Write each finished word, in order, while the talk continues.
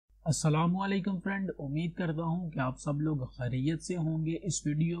अस्सलामुअलैकुम फ्रेंड, उम्मीद करता हूँ कि आप सब लोग खैरियत से होंगे। इस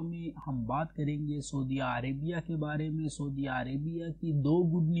वीडियो में हम बात करेंगे सऊदी अरेबिया के बारे में। सऊदी अरेबिया की दो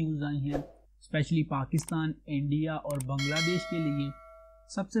गुड न्यूज़ आई हैं, स्पेशली पाकिस्तान, इंडिया और बांग्लादेश के लिए।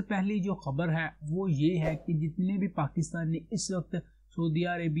 सबसे पहली जो खबर है वो ये है कि जितने भी पाकिस्तानी इस वक्त सऊदी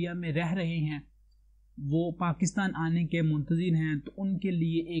अरेबिया में रह रहे हैं वो पाकिस्तान आने के मुंतज़िर हैं, तो उनके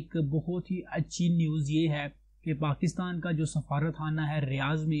लिए एक बहुत ही अच्छी न्यूज़ ये है कि पाकिस्तान का जो सफारतखाना है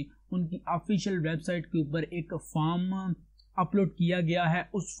रियाज में, उनकी ऑफिशियल वेबसाइट के ऊपर एक फॉर्म अपलोड किया गया है।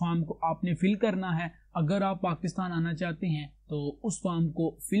 उस फॉर्म को आपने फिल करना है। अगर आप पाकिस्तान आना चाहते हैं तो उस फॉर्म को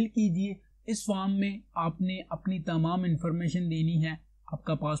फिल कीजिए। इस फॉर्म में आपने अपनी तमाम इंफॉर्मेशन देनी है,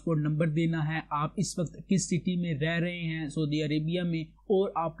 आपका पासपोर्ट नंबर देना है, आप इस वक्त किस सिटी में रह रहे हैं सऊदी अरेबिया में,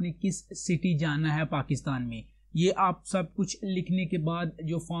 और आपने किस सिटी जाना है पाकिस्तान में। ये आप सब कुछ लिखने के बाद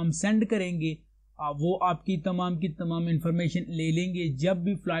जो फॉर्म सेंड करेंगे वो आपकी तमाम की तमाम इंफॉर्मेशन ले लेंगे। जब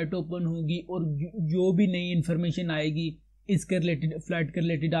भी फ़्लाइट ओपन होगी और जो भी नई इंफॉर्मेशन आएगी इसके रिलेटेड, फ़्लाइट के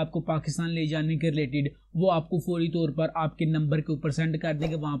रिलेटेड, आपको पाकिस्तान ले जाने के रिलेटेड, वो आपको फौरी तौर पर आपके नंबर के ऊपर सेंड कर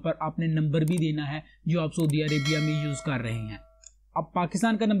देंगे। वहाँ पर आपने नंबर भी देना है जो आप सऊदी अरेबिया में यूज़ कर रहे हैं। आप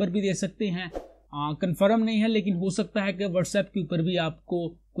पाकिस्तान का नंबर भी दे सकते हैं, कंफर्म नहीं है, लेकिन हो सकता है कि व्हाट्सएप के ऊपर भी आपको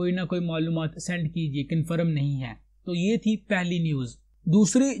कोई ना कोई मालूमात सेंड कीजिए, कंफर्म नहीं है। तो ये थी पहली न्यूज़।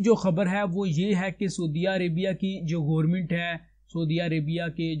 दूसरी जो खबर है वो ये है कि सऊदी अरेबिया की जो गवर्नमेंट है, सऊदी अरेबिया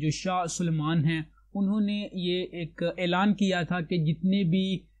के जो शाह सलमान हैं, उन्होंने ये एक ऐलान किया था कि जितने भी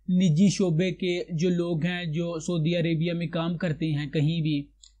निजी शोबे के जो लोग हैं जो सऊदी अरेबिया में काम करते हैं कहीं भी,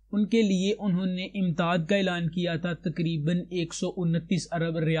 उनके लिए उन्होंने इमदाद का ऐलान किया था। तकरीबन 129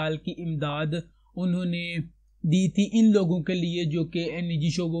 अरब रियाल की इमदाद उन्होंने दी थी इन लोगों के लिए जो कि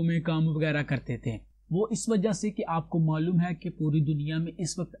निजी शोबों में काम वगैरह करते थे। वो इस वजह से कि आपको मालूम है कि पूरी दुनिया में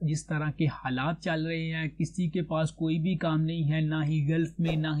इस वक्त जिस तरह के हालात चल रहे हैं, किसी के पास कोई भी काम नहीं है, ना ही गल्फ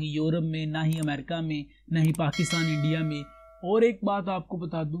में, ना ही यूरोप में, ना ही अमेरिका में, ना ही पाकिस्तान इंडिया में। और एक बात आपको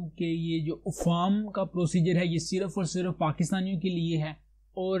बता दूं कि ये जो फॉर्म का प्रोसीजर है ये सिर्फ़ और सिर्फ पाकिस्तानियों के लिए है,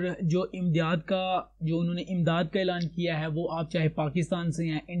 और जो इमदाद उन्होंने इमदाद का ऐलान किया है वो आप चाहे पाकिस्तान से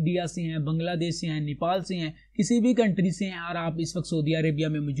हैं, इंडिया से हैं, बांग्लादेश से हैं, नेपाल से हैं, किसी भी कंट्री से हैं, और आप इस वक्त सऊदी अरेबिया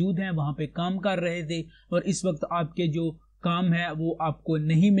में मौजूद हैं, वहाँ पे काम कर रहे थे, और इस वक्त आपके जो काम है वो आपको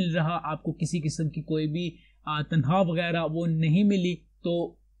नहीं मिल रहा, आपको किसी किस्म की कोई भी तनख्वाह वगैरह वो नहीं मिली,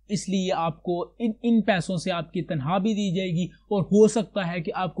 तो इसलिए आपको इन पैसों से आपकी तनख्वाह भी दी जाएगी और हो सकता है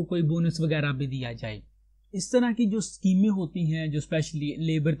कि आपको कोई बोनस वगैरह भी दिया जाए। इस तरह की जो स्कीमें होती हैं जो स्पेशली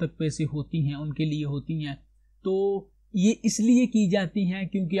लेबर तक पैसे होती हैं उनके लिए होती हैं, तो ये इसलिए की जाती हैं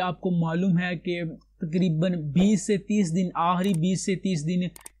क्योंकि आपको मालूम है कि तकरीबन 20 से 30 दिन, आखिरी 20 से 30 दिन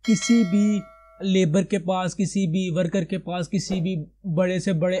किसी भी लेबर के पास, किसी भी वर्कर के पास, किसी भी बड़े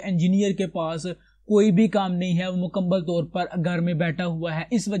से बड़े इंजीनियर के पास कोई भी काम नहीं है, वो मुकम्मल तौर पर घर में बैठा हुआ है।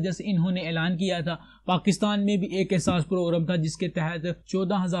 इस वजह से इन्होंने ऐलान किया था। पाकिस्तान में भी एक एहसास प्रोग्राम था जिसके तहत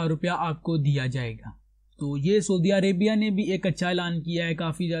 14,000 रुपया आपको दिया जाएगा। तो ये सऊदी अरेबिया ने भी एक अच्छा ऐलान किया है।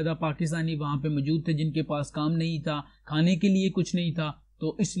 काफ़ी ज़्यादा पाकिस्तानी वहाँ पे मौजूद थे जिनके पास काम नहीं था, खाने के लिए कुछ नहीं था,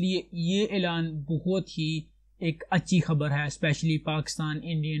 तो इसलिए ये ऐलान बहुत ही एक अच्छी खबर है, स्पेशली पाकिस्तान,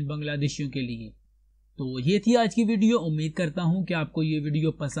 इंडियन, बांग्लादेशियों के लिए। तो ये थी आज की वीडियो। उम्मीद करता हूँ कि आपको ये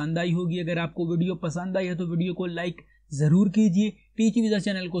वीडियो पसंद आई होगी। अगर आपको वीडियो पसंद आई है तो वीडियो को लाइक ज़रूर कीजिए। टीच वीज़ा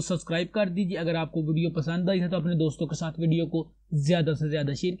चैनल को सब्सक्राइब कर दीजिए। अगर आपको वीडियो पसंद आई है तो अपने दोस्तों के साथ वीडियो को ज़्यादा से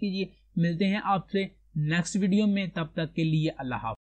ज़्यादा शेयर कीजिए। मिलते हैं आपसे नेक्स्ट वीडियो में, तब तक के लिए अल्लाह हाफ़िज़।